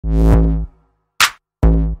Smart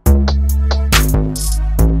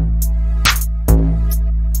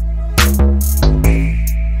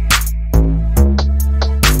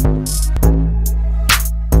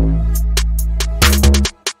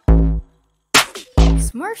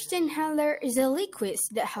stain handler is a liquid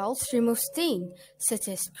that helps remove stain, such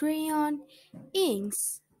as crayon,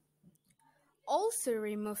 inks. Also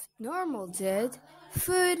remove normal dirt,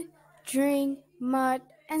 food, drink, mud,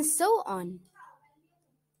 and so on.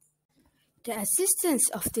 The existence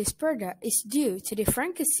of this product is due to the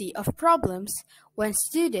frequency of problems when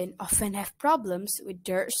students often have problems with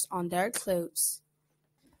dirt on their clothes.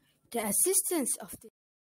 The existence of this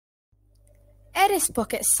It is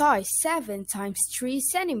pocket size 7 times 3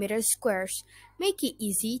 cm squares, make it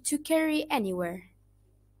easy to carry anywhere.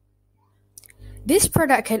 This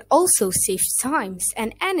product can also save time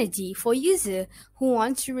and energy for users who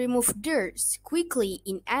want to remove dirt quickly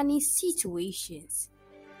in any situations.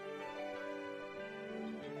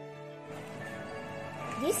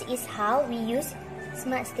 This is how we use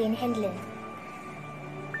Smart Stain Handler.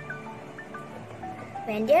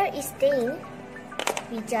 When there is stain,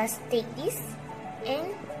 we just take this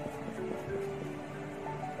and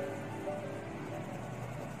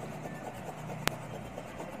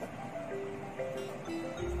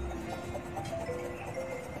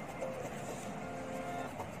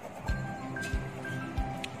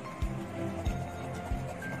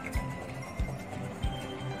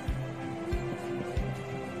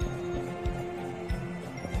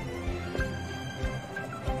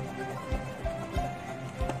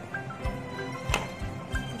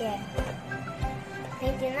there.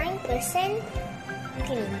 99%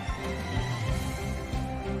 clean.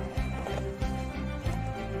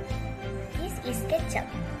 This is ketchup.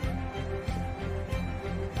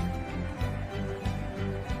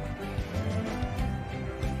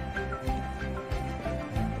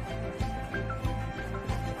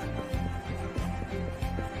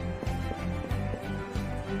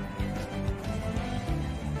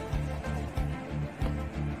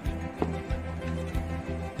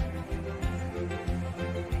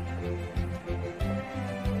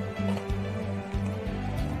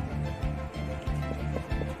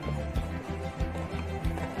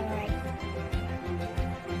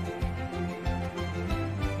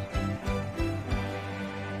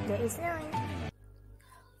 There is none.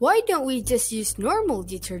 Why don't we just use normal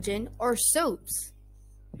detergent or soaps?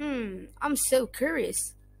 I'm so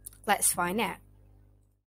curious. Let's find out.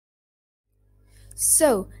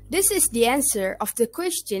 So, this is the answer of the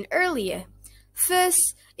question earlier.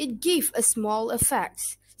 First, it gives a small effect.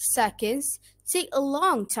 Second, take a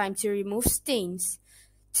long time to remove stains.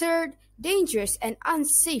 Third, dangerous and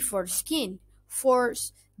unsafe for the skin.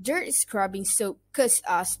 Fourth, dirt scrubbing soap causes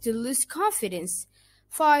us to lose confidence.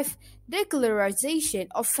 5. Decolorization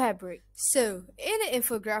of fabric. So, in the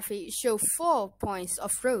infographic, show 4 points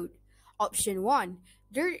of road. Option 1.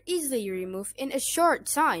 Dirt easily removed in a short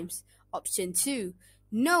time. Option 2.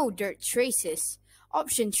 No dirt traces.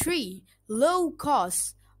 Option 3. Low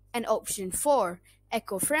cost. And option 4.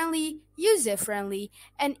 Eco-friendly, user-friendly,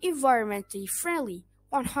 and environmentally friendly.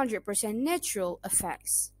 100% natural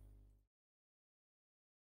effects.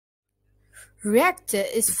 Reactor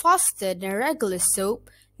is faster than regular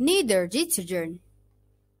soap, neither detergent.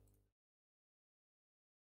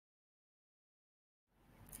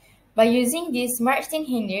 By using this Smart Stain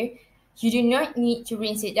Handler, you do not need to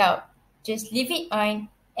rinse it out. Just leave it on,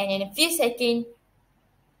 and in a few seconds,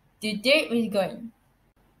 the dirt will be gone.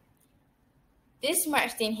 This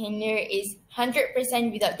Smart Stain Handler is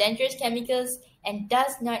 100% without dangerous chemicals and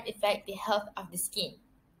does not affect the health of the skin.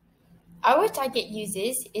 Our target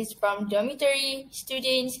users is from dormitory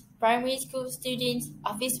students, primary school students,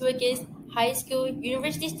 office workers, high school,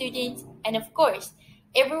 university students, and of course,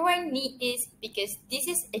 everyone needs this because this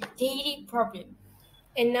is a daily problem.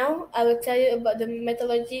 And now I will tell you about the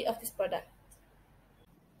methodology of this product.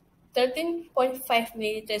 13.5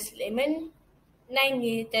 ml lemon, 9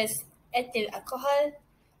 ml ethyl alcohol,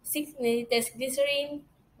 6 ml glycerin,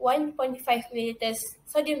 1.5 ml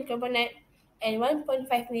sodium bicarbonate, and 1.5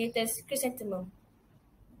 ml chrysanthemum.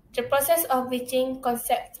 The process of bleaching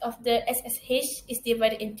concept of the SSH is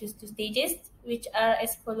divided into 2 stages, which are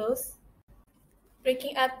as follows.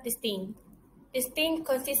 Breaking up the stain. The stain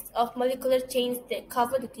consists of molecular chains that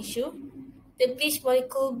cover the tissue. The bleach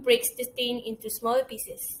molecule breaks the stain into smaller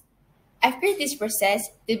pieces. After this process,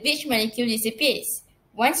 the bleach molecule disappears.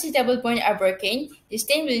 Once the double bonds are broken, the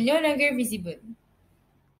stain will no longer be visible.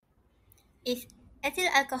 Is ethyl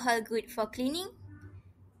alcohol good for cleaning?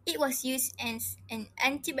 It was used as an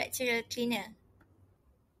antibacterial cleaner.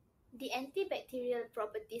 The antibacterial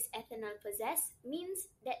properties ethanol possesses means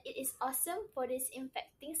that it is awesome for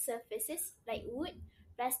disinfecting surfaces like wood,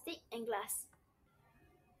 plastic, and glass.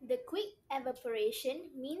 The quick evaporation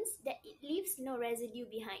means that it leaves no residue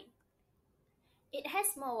behind. It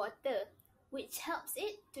has more water, which helps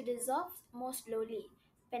it to dissolve more slowly,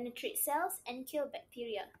 penetrate cells, and kill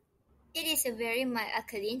bacteria. It is a very mild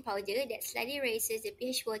alkaline powder that slightly raises the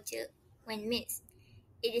pH water when mixed.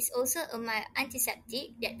 It is also a mild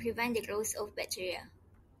antiseptic that prevents the growth of bacteria.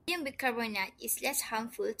 Sodium bicarbonate is less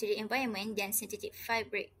harmful to the environment than synthetic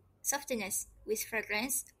fabric softeners with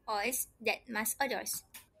fragrance oils that mask odors.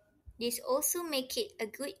 This also makes it a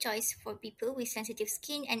good choice for people with sensitive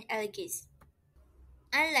skin and allergies.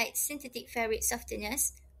 Unlike synthetic fabric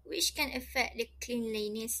softeners, which can affect the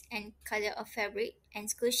cleanliness and color of fabric and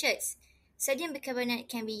school shirts, sodium bicarbonate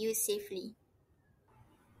can be used safely.